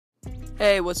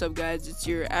Hey, what's up guys? It's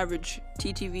your average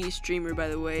TTV streamer, by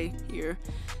the way, here.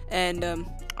 And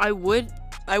I would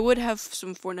have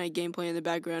some Fortnite gameplay in the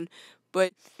background,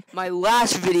 but my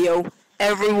last video,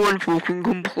 everyone fucking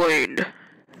complained.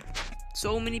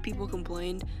 So many people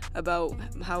complained about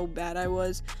how bad I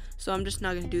was, so I'm just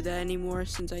not going to do that anymore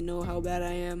since I know how bad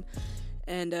I am.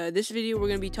 And this video we're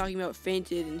going to be talking about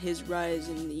Fainted and his rise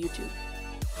in the YouTube.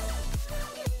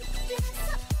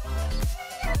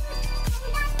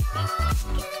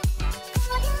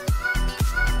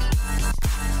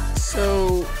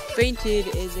 So, Fainted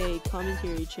is a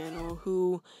commentary channel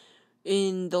who,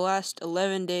 in the last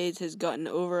 11 days, has gotten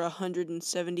over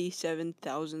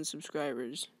 177,000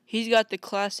 subscribers. He's got the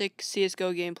classic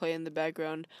CSGO gameplay in the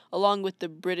background, along with the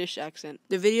British accent.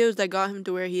 The videos that got him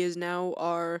to where he is now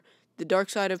are the Dark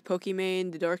Side of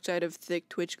Pokimane, the Dark Side of Thick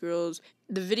Twitch Girls.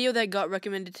 The video that got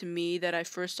recommended to me that I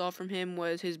first saw from him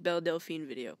was his Belle Delphine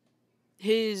video.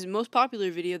 His most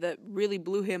popular video that really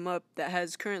blew him up, that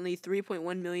has currently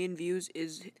 3.1 million views,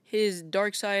 is his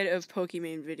Dark Side of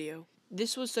Pokimane video.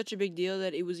 This was such a big deal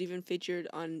that it was even featured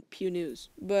on Pew News,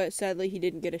 but sadly he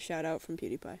didn't get a shout out from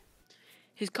PewDiePie.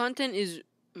 His content is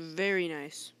very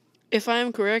nice. If I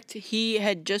am correct, he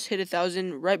had just hit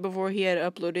 1,000 right before he had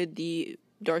uploaded the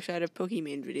Dark Side of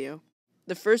Pokimane video.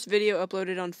 The first video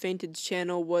uploaded on Fainted's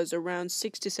channel was around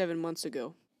 6 to 7 months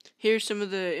ago. Here's some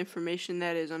of the information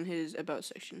that is on his About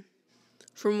section.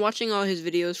 From watching all his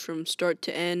videos from start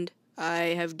to end,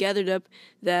 I have gathered up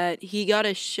that he got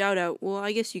a shout out, well,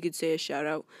 I guess you could say a shout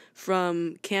out,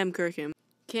 from Cam Kirkham.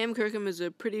 Cam Kirkham is a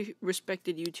pretty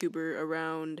respected YouTuber,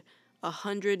 around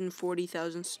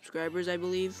 140,000 subscribers, I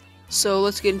believe. So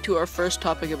let's get into our first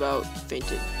topic about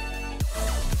Fainted.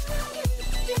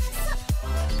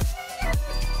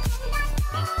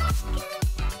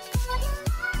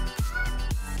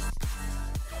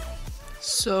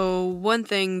 So one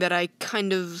thing that I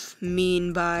kind of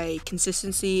mean by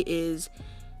consistency is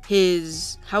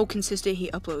how consistent he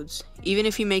uploads. Even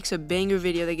if he makes a banger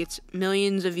video that gets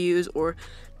millions of views or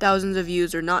thousands of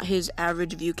views or not his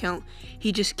average view count,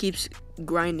 he just keeps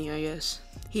grinding, I guess.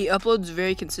 He uploads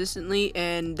very consistently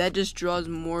and that just draws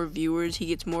more viewers. He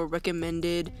gets more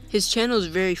recommended. His channel is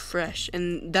very fresh,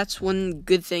 and that's one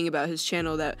good thing about his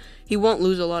channel, that he won't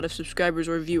lose a lot of subscribers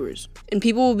or viewers. And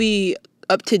people will be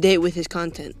up to date with his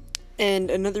content.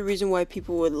 And another reason why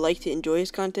people would like to enjoy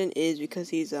his content is because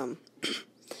he's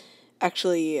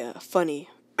actually funny.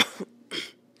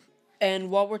 And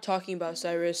while we're talking about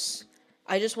Cyrus,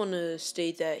 I just want to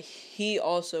state that he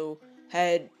also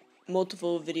had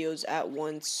multiple videos at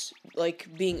once, like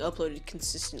being uploaded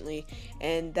consistently,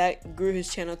 and that grew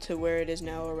his channel to where it is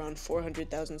now around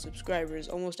 400,000 subscribers,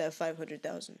 almost at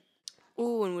 500,000.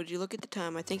 Oh, and would you look at the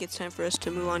time? I think it's time for us to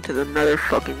move on to the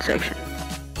motherfucking section.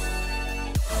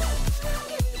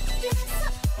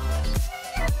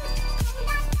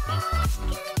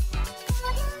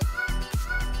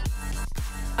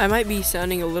 I might be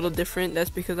sounding a little different. That's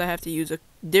because I have to use a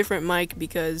different mic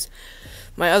because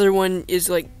my other one is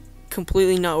like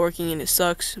completely not working and it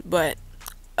sucks. But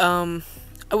I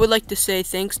would like to say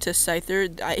thanks to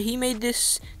Scyther. He made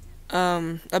this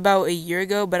about a year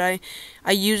ago, but I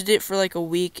used it for like a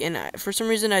week, and for some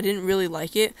reason I didn't really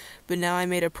like it, but now I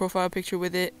made a profile picture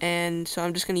with it, and so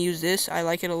I'm just gonna use this. I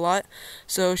like it a lot,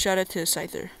 so shout out to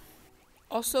Scyther.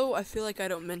 Also, I feel like I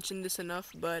don't mention this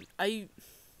enough, but I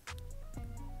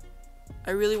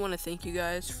really want to thank you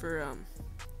guys for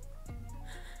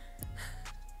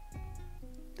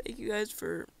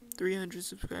 300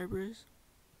 subscribers.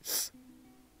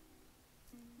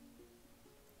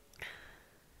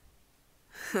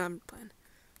 I'm playing.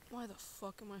 Why the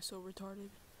fuck am I so retarded?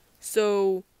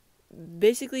 So,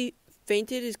 basically,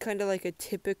 Fainted is kind of like a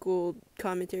typical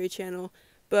commentary channel,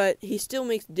 but he still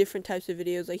makes different types of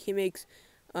videos. Like, he makes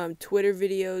Twitter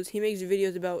videos. He makes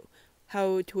videos about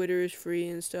how Twitter is free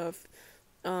and stuff.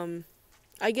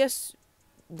 I guess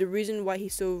the reason why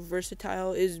he's so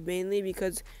versatile is mainly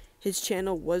because his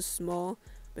channel was small,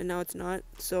 but now it's not.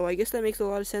 So I guess that makes a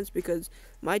lot of sense because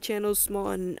my channel's small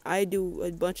and I do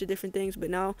a bunch of different things, but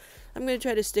now I'm going to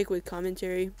try to stick with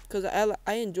commentary because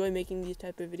I enjoy making these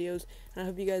type of videos, and I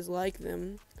hope you guys like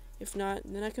them. If not,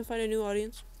 then I can find a new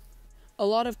audience. A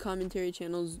lot of commentary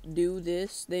channels do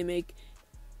this. They make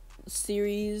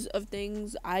series of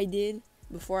things. I did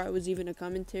before I was even a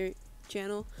commentary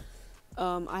channel.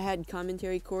 I had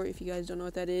Commentary Court, if you guys don't know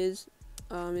what that is.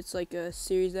 It's like a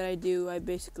series that I do. I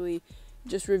basically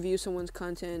just review someone's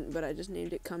content, but I just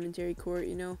named it Commentary Court,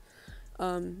 you know.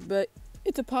 But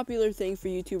it's a popular thing for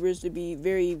YouTubers to be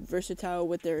very versatile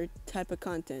with their type of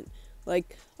content.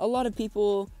 Like, a lot of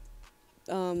people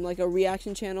like a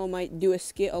reaction channel might do a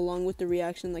skit along with the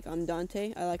reaction, like I'm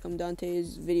Dante. I like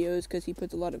Dante's videos because he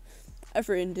puts a lot of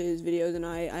effort into his videos, and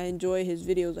I enjoy his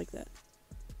videos like that.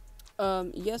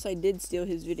 Yes, I did steal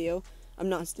his video. I'm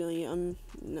not stealing it.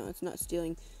 No, it's not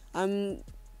stealing.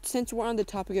 Since we're on the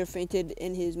topic of Fainted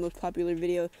and his most popular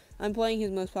video, I'm playing his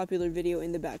most popular video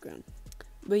in the background.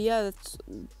 But yeah, that's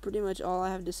pretty much all I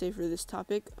have to say for this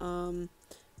topic.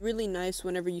 Really nice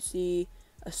whenever you see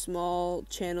a small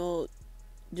channel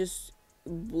just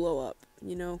blow up,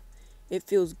 you know? It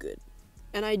feels good.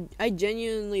 And I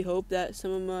genuinely hope that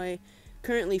some of my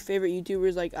currently favorite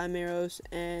YouTubers like Imeros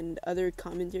and other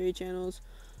commentary channels,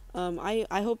 I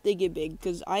hope they get big,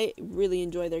 because I really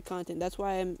enjoy their content. That's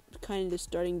why I'm kind of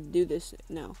starting to do this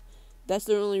now. That's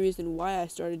the only reason why I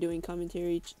started doing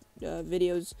commentary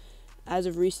videos as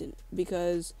of recent,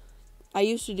 because I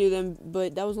used to do them,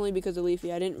 but that was only because of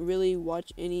Leafy. I didn't really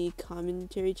watch any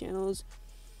commentary channels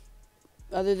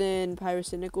other than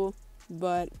Pyrocynical,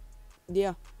 but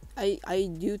yeah. I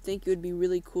do think it would be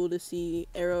really cool to see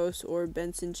Eros or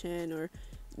Benson Chen or,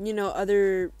 you know,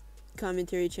 other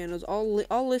commentary channels.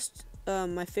 I'll list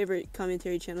my favorite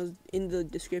commentary channels in the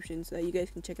description so that you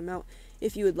guys can check them out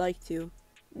if you would like to.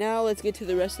 Now let's get to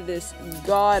the rest of this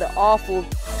god-awful...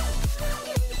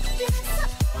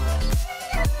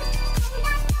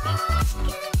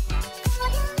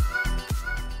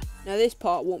 Now this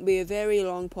part won't be a very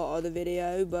long part of the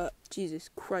video, but Jesus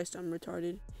Christ, I'm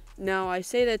retarded. Now I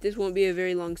say that this won't be a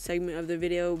very long segment of the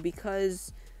video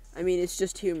because, I mean, it's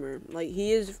just humor. Like,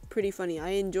 he is pretty funny.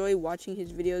 I enjoy watching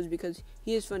his videos because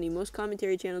he is funny. Most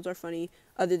commentary channels are funny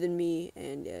other than me,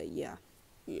 and yeah.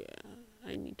 Yeah,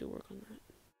 I need to work on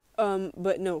that.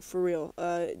 But no, for real.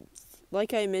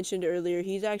 Like I mentioned earlier,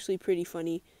 he's actually pretty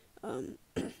funny.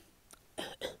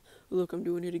 Look, I'm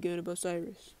doing it again about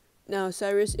Cyrus. Now,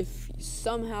 Cyrus, if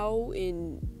somehow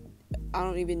I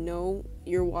don't even know,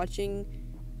 you're watching,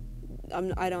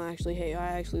 I don't actually hate you. I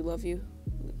actually love you,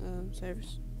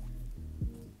 Cyrus.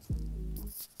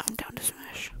 I'm down to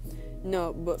smash.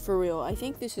 No, but for real, I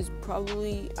think this is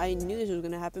probably, I knew this was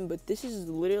going to happen, but this is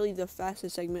literally the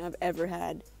fastest segment I've ever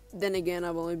had. Then again,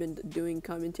 I've only been doing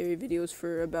commentary videos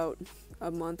for about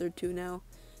a month or two now,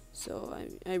 so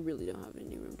I really don't have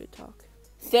any room to talk.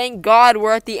 Thank God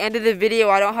we're at the end of the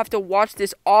video. I don't have to watch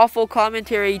this awful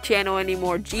commentary channel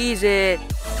anymore. Jesus.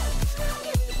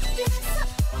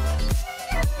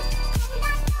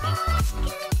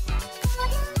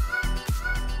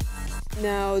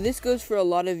 Now, this goes for a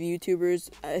lot of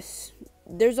YouTubers.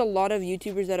 There's a lot of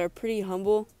YouTubers that are pretty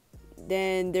humble.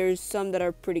 Then there's some that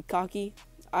are pretty cocky.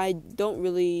 I don't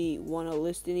really want to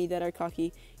list any that are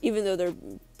cocky, even though they're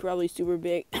probably super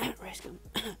big. Risk 'em.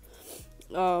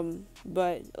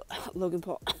 But Logan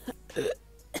Paul.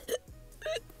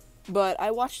 But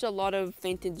I watched a lot of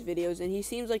Fainteds videos, and he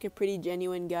seems like a pretty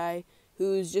genuine guy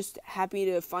who's just happy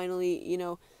to finally, you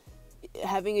know,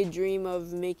 having a dream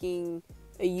of making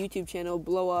a YouTube channel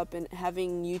blow up and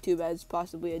having YouTube as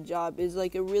possibly a job is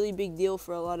like a really big deal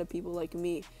for a lot of people like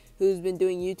me, who's been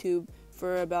doing YouTube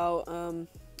for about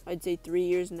I'd say 3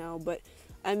 years now. But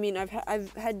I mean, I've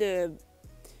had to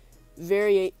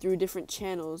variate through different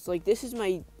channels. Like, this is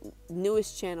my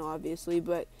newest channel, obviously,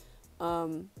 but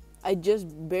I just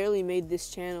barely made this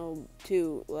channel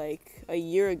too, like a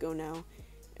year ago now.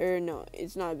 Or no,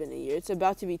 it's not been a year. It's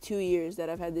about to be 2 years that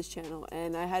I've had this channel,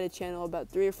 and I had a channel about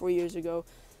 3 or 4 years ago,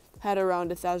 had around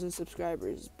 1,000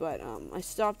 subscribers, but I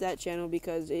stopped that channel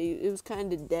because it was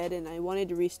kind of dead, and I wanted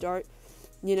to restart,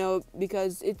 you know,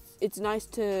 because it's nice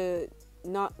to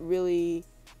not really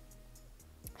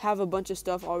have a bunch of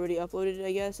stuff already uploaded,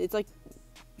 I guess. It's like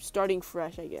starting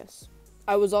fresh, I guess.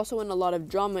 I was also in a lot of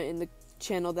drama in the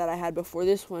channel that I had before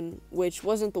this one, which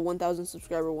wasn't the 1,000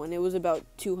 subscriber one. It was about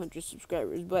 200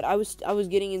 subscribers, but I was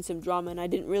getting in some drama, and I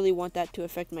didn't really want that to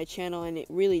affect my channel, and it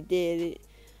really did.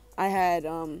 I had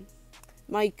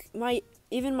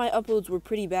even my uploads were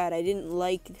pretty bad. I didn't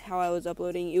like how I was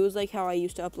uploading. It was like how I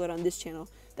used to upload on this channel.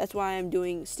 That's why I'm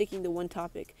sticking to one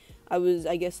topic.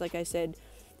 I guess, like I said,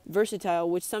 versatile,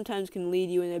 which sometimes can lead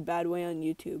you in a bad way on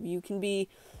YouTube. You can be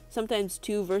sometimes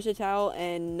too versatile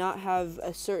and not have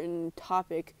a certain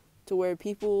topic to where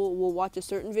people will watch a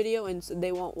certain video and so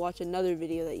they won't watch another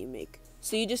video that you make.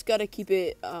 So you just gotta keep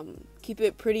it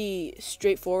pretty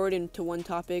straightforward into one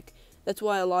topic. That's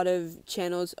why a lot of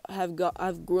channels have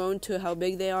grown to how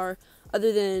big they are.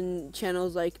 Other than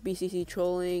channels like BCC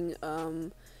Trolling,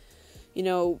 you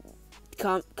know,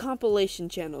 compilation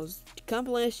channels.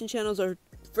 Compilation channels are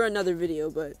for another video,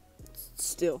 but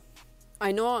still.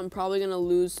 I know I'm probably going to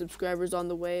lose subscribers on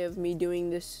the way of me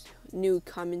doing this new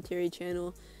commentary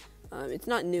channel. It's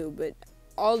not new, but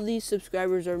all these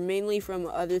subscribers are mainly from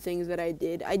other things that I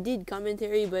did. I did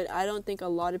commentary, but I don't think a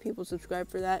lot of people subscribe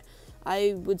for that.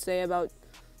 I would say about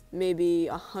maybe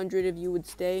 100 of you would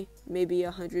stay, maybe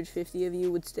 150 of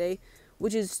you would stay,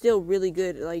 which is still really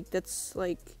good. Like, that's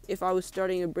like, if I was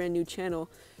starting a brand new channel,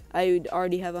 I would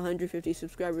already have 150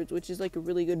 subscribers, which is like a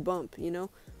really good bump, you know?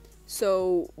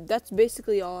 So that's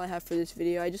basically all I have for this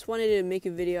video. I just wanted to make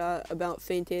a video about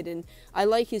Fainted, and I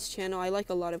like his channel. I like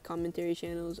a lot of commentary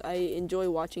channels. I enjoy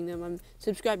watching them. I'm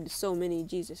subscribed to so many,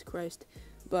 Jesus Christ.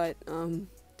 But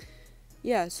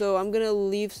yeah, so I'm gonna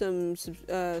leave some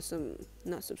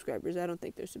not subscribers. I don't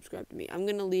think they're subscribed to me. I'm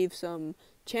gonna leave some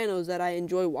channels that I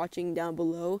enjoy watching down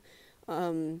below.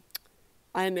 I'm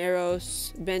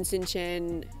Eros, Benson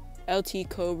Chen, LT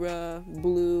Cobra,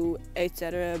 Blue,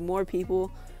 etc. More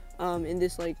people in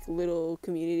this like little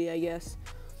community, I guess.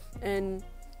 And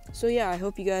so yeah, I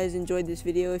hope you guys enjoyed this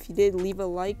video. If you did, leave a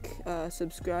like,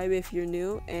 subscribe if you're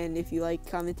new, and if you like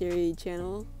commentary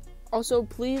channel. Also,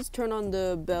 please turn on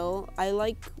the bell. I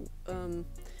like,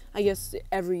 I guess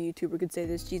every YouTuber could say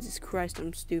this. Jesus Christ,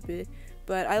 I'm stupid.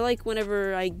 But I like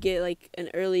whenever I get like an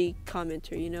early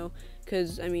commenter, you know,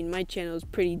 because I mean my channel is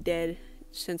pretty dead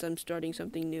since I'm starting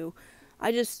something new.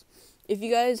 If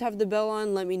you guys have the bell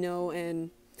on, let me know,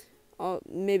 and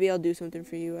maybe I'll do something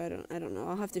for you. I don't know.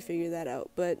 I'll have to figure that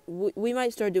out. But we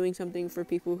might start doing something for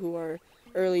people who are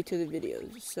early to the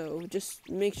videos. So just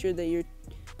make sure that you're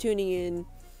tuning in.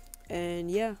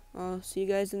 And yeah, I'll see you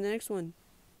guys in the next one.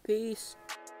 Peace.